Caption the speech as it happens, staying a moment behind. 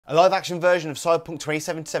A live-action version of Cyberpunk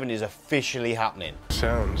 2077 is officially happening.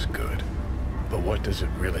 Sounds good, but what does it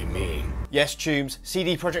really mean? Yes, Tubes,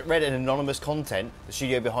 CD Projekt Red and Anonymous Content, the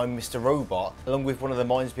studio behind Mr. Robot, along with one of the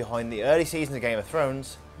minds behind the early seasons of Game of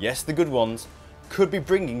Thrones, yes, the good ones, could be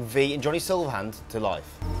bringing V and Johnny Silverhand to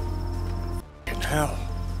life. In hell.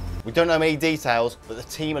 We don't know many details, but the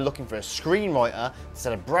team are looking for a screenwriter to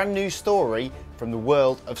tell a brand new story from the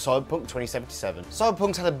world of Cyberpunk 2077.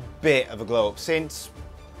 Cyberpunk's had a bit of a glow up since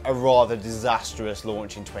a rather disastrous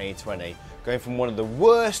launch in 2020, going from one of the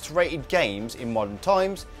worst rated games in modern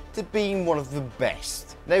times to being one of the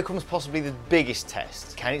best. Now comes possibly the biggest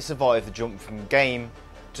test. Can it survive the jump from game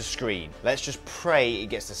to screen? Let's just pray it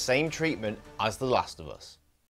gets the same treatment as The Last of Us.